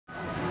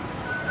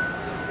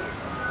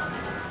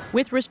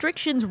With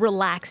restrictions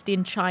relaxed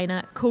in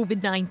China,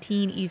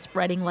 COVID-19 is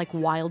spreading like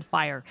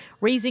wildfire,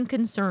 raising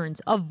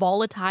concerns a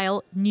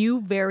volatile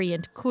new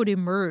variant could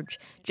emerge.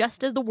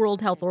 Just as the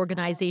World Health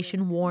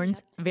Organization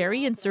warns,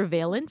 variant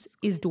surveillance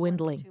is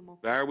dwindling.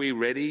 Are we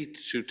ready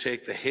to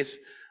take the hit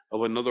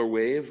of another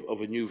wave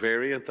of a new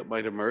variant that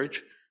might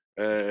emerge?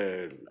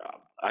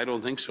 I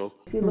don't think so.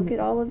 If you look at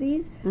all of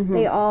these,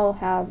 they all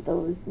have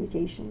those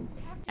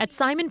mutations. At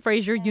Simon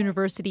Fraser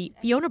University,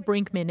 Fiona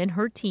Brinkman and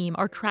her team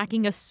are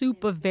tracking a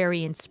soup of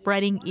variants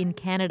spreading in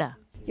Canada.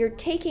 You're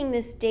taking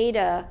this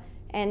data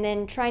and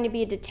then trying to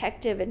be a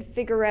detective and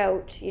figure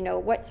out,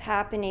 what's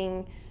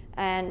happening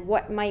and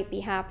what might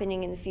be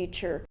happening in the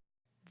future.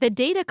 The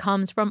data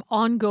comes from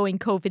ongoing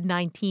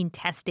COVID-19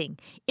 testing.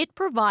 It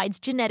provides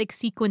genetic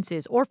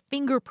sequences or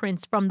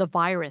fingerprints from the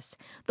virus.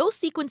 Those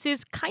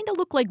sequences kind of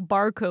look like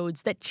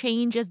barcodes that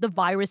change as the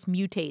virus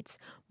mutates.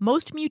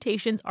 Most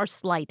mutations are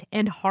slight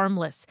and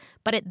harmless,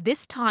 but at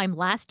this time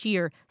last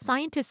year,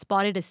 scientists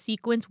spotted a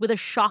sequence with a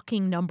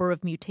shocking number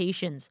of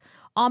mutations.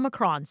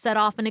 Omicron set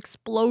off an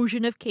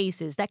explosion of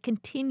cases that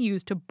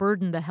continues to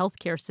burden the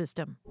healthcare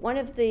system. One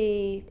of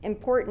the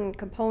important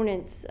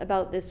components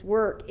about this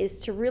work is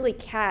to really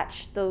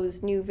catch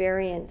those new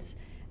variants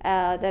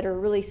that are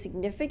really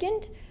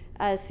significant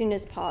as soon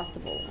as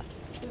possible.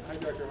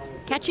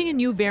 Catching a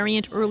new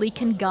variant early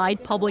can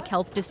guide public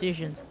health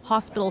decisions,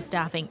 hospital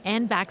staffing,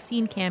 and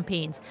vaccine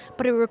campaigns,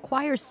 but it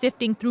requires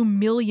sifting through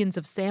millions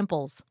of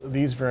samples.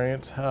 These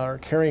variants are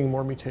carrying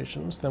more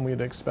mutations than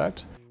we'd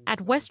expect.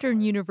 At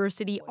Western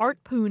University,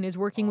 Art Poon is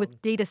working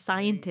with data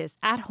scientists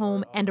at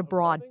home and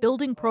abroad,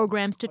 building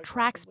programs to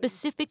track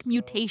specific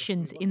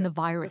mutations in the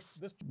virus.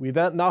 We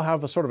now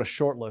have a sort of a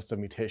short list of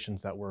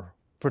mutations that we're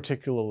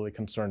particularly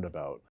concerned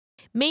about.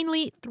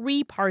 Mainly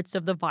 3 parts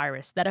of the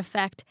virus that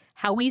affect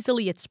how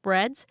easily it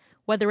spreads,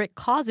 whether it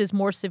causes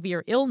more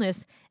severe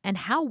illness, and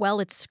how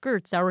well it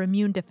skirts our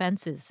immune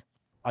defenses.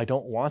 I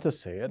don't want to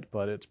say it,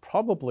 but it's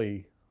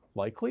probably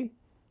likely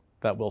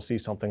that we'll see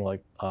something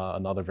like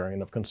another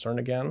variant of concern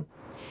again.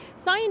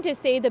 Scientists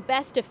say the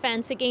best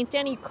defense against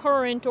any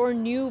current or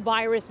new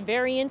virus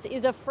variants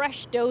is a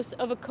fresh dose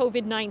of a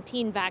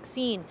COVID-19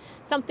 vaccine,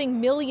 something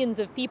millions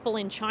of people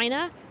in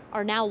China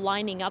are now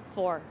lining up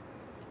for.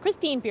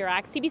 Christine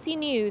Burak, CBC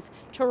News,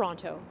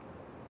 Toronto.